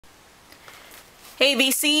Hey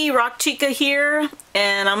VC, Rock Chica here,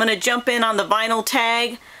 and I'm going to jump in on the vinyl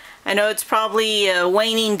tag. I know it's probably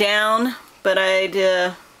waning down, but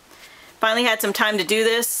I'd finally had some time to do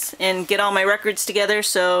this and get all my records together,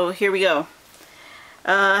 so here we go.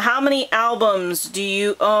 How many albums do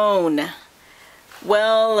you own?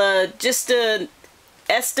 Well, just an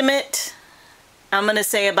estimate, I'm going to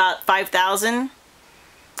say about 5,000.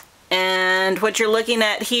 And what you're looking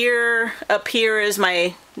at here, up here is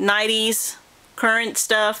my 90s current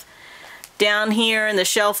stuff. Down here in the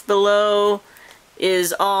shelf below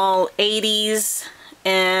is all 80s,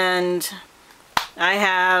 and I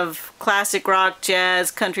have classic rock, jazz,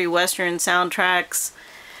 country, western soundtracks,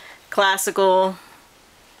 classical,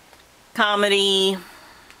 comedy,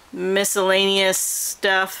 miscellaneous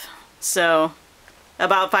stuff, so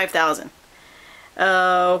about 5,000.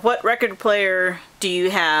 What record player do you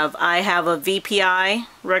have? I have a VPI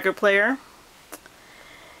record player.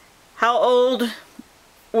 How old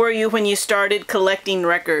were you when you started collecting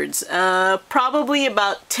records? Probably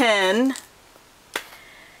about 10.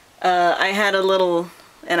 I had a little,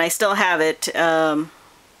 and I still have it, a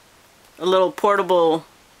little portable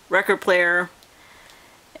record player,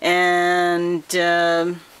 and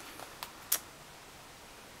so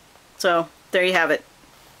there you have it.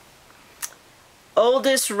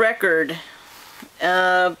 Oldest record.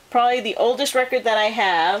 Probably the oldest record that I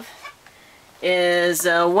have is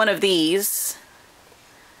one of these,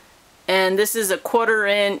 and this is a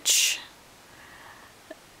 1/4-inch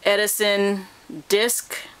Edison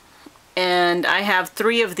disc, and I have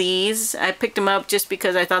 3 of these. I picked them up just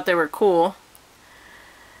because I thought they were cool,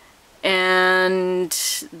 and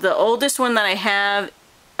the oldest one that I have,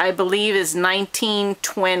 I believe, is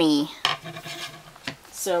 1920.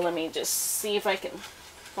 So let me just see if I can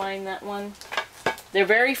find that one. They're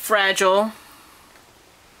very fragile.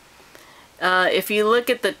 If you look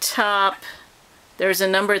at the top, there's a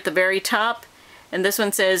number at the very top, and this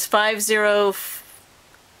one says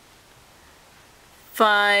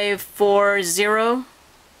 50540,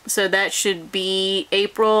 so that should be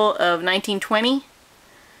April of 1920.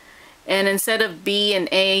 And instead of B and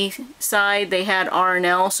A side, they had R and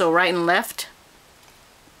L, so right and left.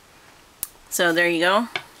 So there you go.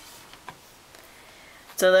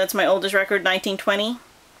 So that's my oldest record, 1920.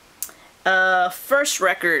 First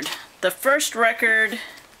record. The first record,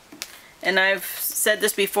 and I've said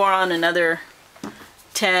this before on another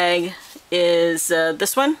tag, is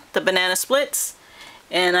this one, the Banana Splits.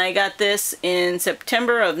 And I got this in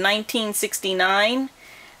September of 1969.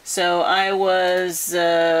 So I was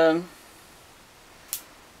a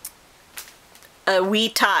wee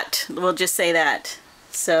tot, we'll just say that.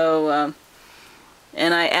 So,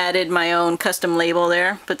 and I added my own custom label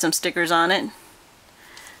there, put some stickers on it.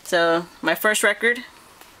 So, my first record.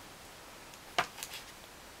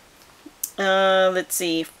 Let's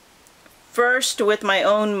see. First with my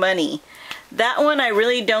own money. That one I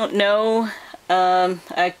really don't know.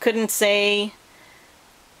 I couldn't say.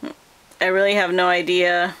 I really have no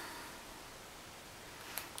idea.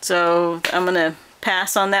 So I'm gonna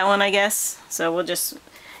pass on that one, I guess. So we'll just,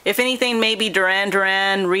 if anything, maybe Duran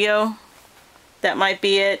Duran, Rio. That might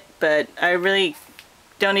be it, but I really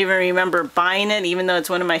don't even remember buying it, even though it's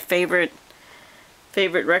one of my favorite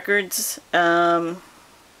records.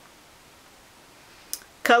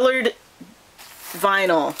 Colored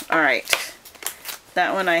vinyl. Alright.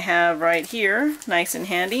 That one I have right here, nice and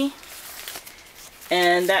handy.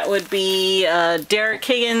 And that would be Derek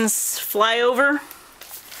Higgins' Flyover.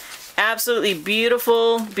 Absolutely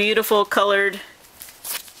beautiful, beautiful colored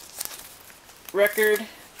record.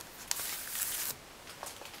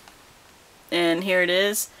 And here it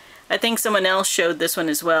is. I think someone else showed this one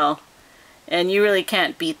as well. And you really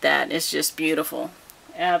can't beat that. It's just beautiful.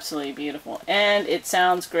 Absolutely beautiful. And it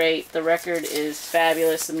sounds great. The record is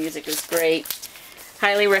fabulous. The music is great.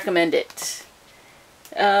 Highly recommend it.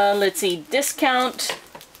 Let's see. Discount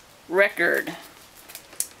record.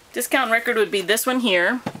 Discount record would be this one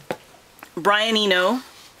here. Brian Eno.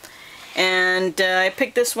 And I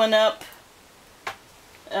picked this one up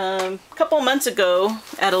a couple months ago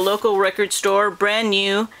at a local record store, brand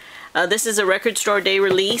new. This is a Record Store Day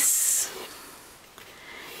release,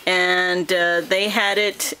 and they had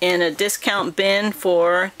it in a discount bin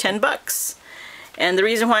for 10 bucks. And the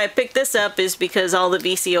reason why I picked this up is because all the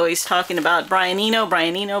VC always talking about Brian Eno,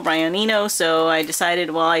 Brian Eno, Brian Eno, so I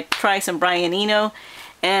decided, well, I'd try some Brian Eno,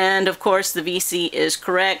 and of course the VC is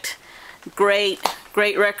correct. Great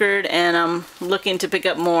record, and I'm looking to pick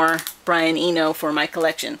up more Brian Eno for my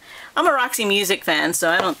collection. I'm a Roxy Music fan,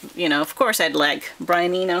 so I don't, you know, of course I'd like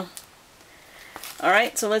Brian Eno.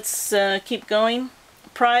 Alright, so let's keep going.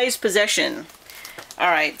 Prized possession.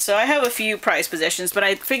 Alright, so I have a few prized possessions, but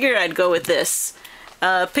I figured I'd go with this.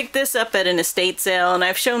 Picked this up at an estate sale, and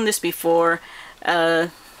I've shown this before.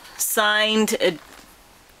 Signed a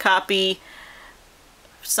copy,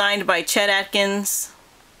 signed by Chet Atkins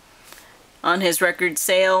on his record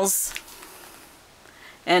Sales.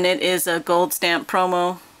 And it is a gold stamp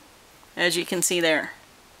promo, as you can see there.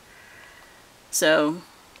 So,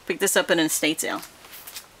 picked this up at an estate sale.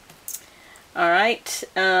 Alright,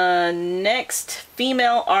 next,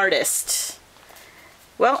 female artist.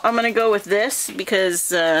 Well, I'm going to go with this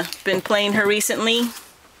because I've been playing her recently.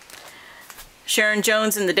 Sharon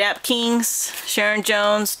Jones and the Dap Kings. Sharon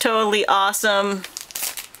Jones, totally awesome.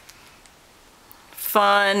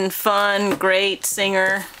 Fun, great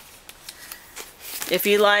singer. If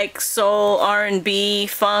you like soul, R&B,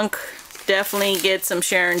 funk, definitely get some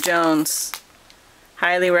Sharon Jones.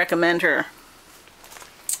 Highly recommend her.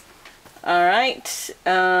 Alright,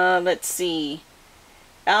 let's see.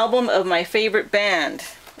 Album of my favorite band.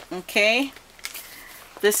 Okay.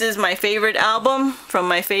 This is my favorite album from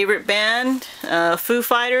my favorite band, Foo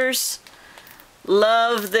Fighters.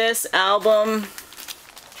 Love this album.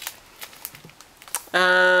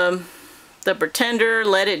 The Pretender,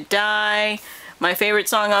 Let It Die. My favorite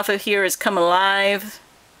song off of here is Come Alive.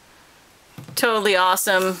 Totally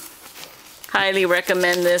awesome. Highly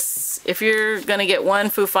recommend this. If you're gonna get one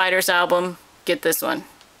Foo Fighters album, get this one.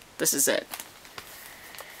 This is it.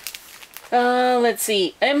 Let's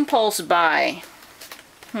see. Impulse Buy.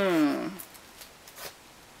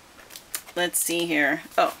 Let's see here.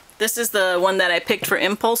 Oh, this is the one that I picked for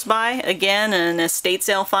Impulse Buy. Again, an estate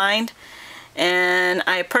sale find. And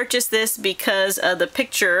I purchased this because of the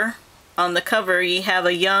picture on the cover. You have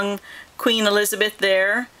a young Queen Elizabeth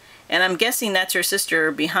there. And I'm guessing that's her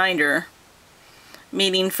sister behind her,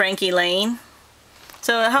 meeting Frankie Lane.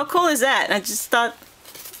 So how cool is that? I just thought,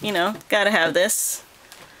 you know, gotta have this.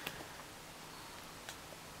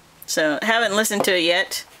 So haven't listened to it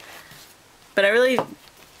yet, but I really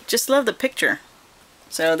just love the picture.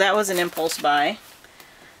 So that was an impulse buy.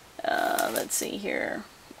 Let's see here.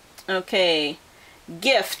 Okay,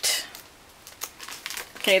 gift.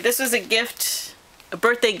 Okay, this was a gift, a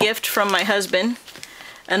birthday gift from my husband.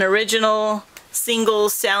 An original single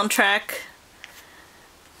soundtrack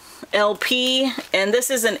LP, and this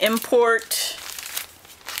is an import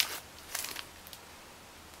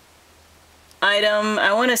item.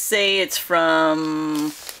 I want to say it's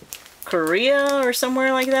from Korea or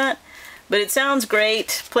somewhere like that, but it sounds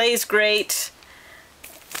great, plays great.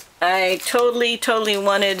 I totally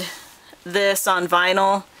wanted this on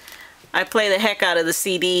vinyl. I play the heck out of the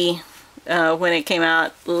CD when it came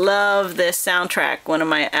out. Love this soundtrack, one of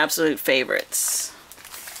my absolute favorites.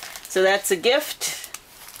 So that's a gift.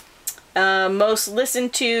 Most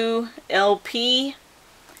listened to LP.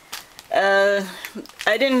 I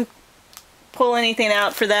didn't pull anything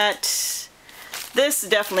out for that. This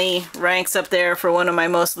definitely ranks up there for one of my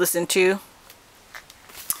most listened to.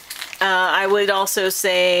 I would also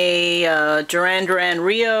say Duran Duran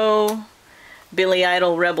Rio, Billy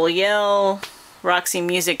Idol Rebel Yell, Roxy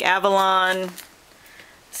Music Avalon,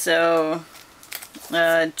 so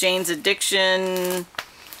Jane's Addiction.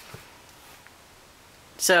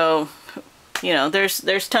 So, you know,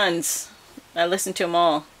 there's tons. I listen to them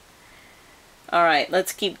all. Alright,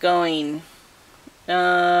 let's keep going.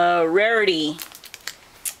 Rarity.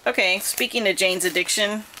 Okay, speaking of Jane's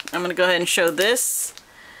Addiction, I'm going to go ahead and show this.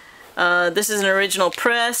 This is an original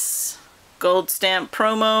press. Gold stamp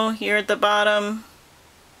promo here at the bottom.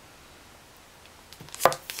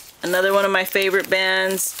 Another one of my favorite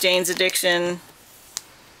bands, Jane's Addiction.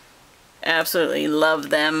 Absolutely love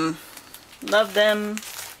them. Love them.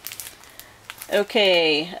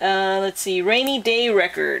 Okay, let's see. Rainy Day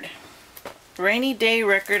Record. Rainy Day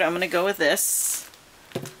Record, I'm going to go with this.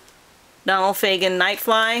 Donald Fagen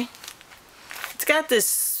Nightfly. It's got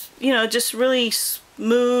this, you know, just really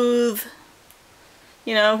smooth,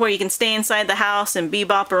 you know, where you can stay inside the house and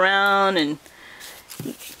bebop around. And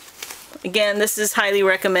again, this is highly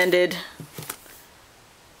recommended.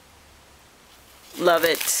 Love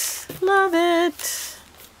it. Love it.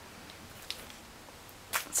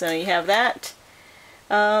 So you have that.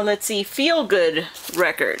 Let's see, Feel Good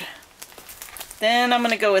Record. Then I'm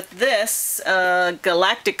going to go with this,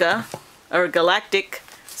 Galactica, or Galactic,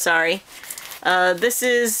 sorry. This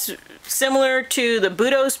is similar to the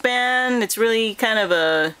Budos Band. It's really kind of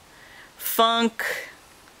a funk,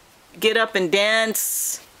 get up and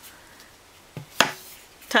dance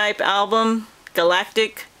type album.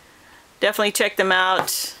 Galactic. Definitely check them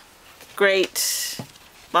out. Great.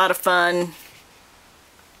 A lot of fun.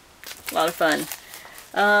 A lot of fun.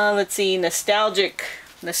 Let's see, Nostalgic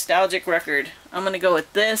Record. I'm gonna go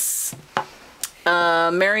with this.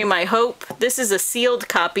 Marry My Hope. This is a sealed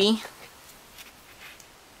copy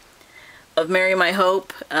of Marry My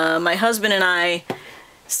Hope. My husband and I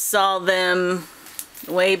saw them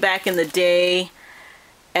way back in the day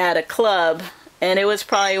at a club, and it was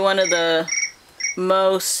probably one of the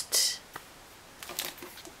most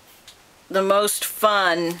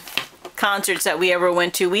fun concerts that we ever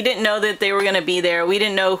went to. We didn't know that they were going to be there. We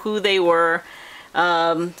didn't know who they were.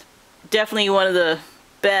 Definitely one of the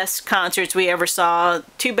best concerts we ever saw.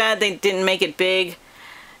 Too bad they didn't make it big.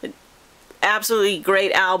 Absolutely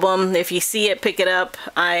great album. If you see it, pick it up.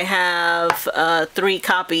 I have 3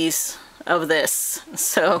 copies of this,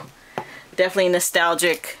 so definitely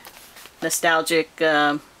nostalgic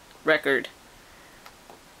record.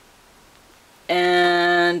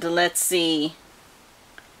 And let's see,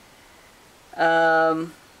 Record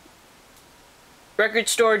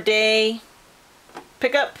Store Day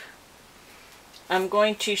pickup. I'm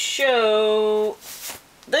going to show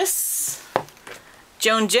this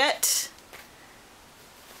Joan Jett.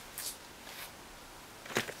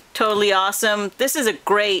 Totally awesome. This is a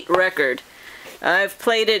great record. I've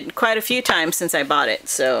played it quite a few times since I bought it,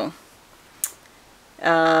 so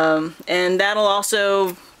and that'll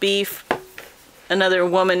also be another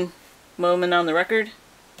woman on the record.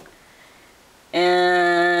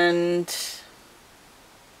 And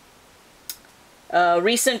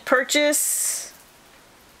recent purchase.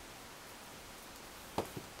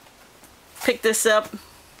 Picked this up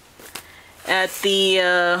at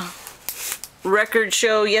the record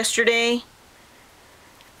show yesterday.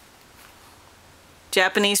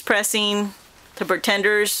 Japanese pressing, The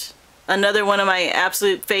Pretenders. Another one of my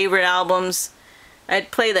absolute favorite albums. I'd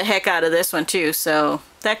play the heck out of this one too, so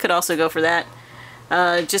that could also go for that.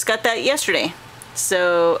 Just got that yesterday.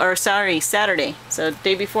 So, or sorry, Saturday. So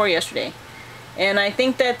day before yesterday. And I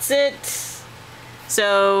think that's it.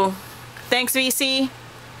 So, thanks VC.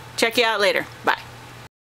 Check you out later. Bye.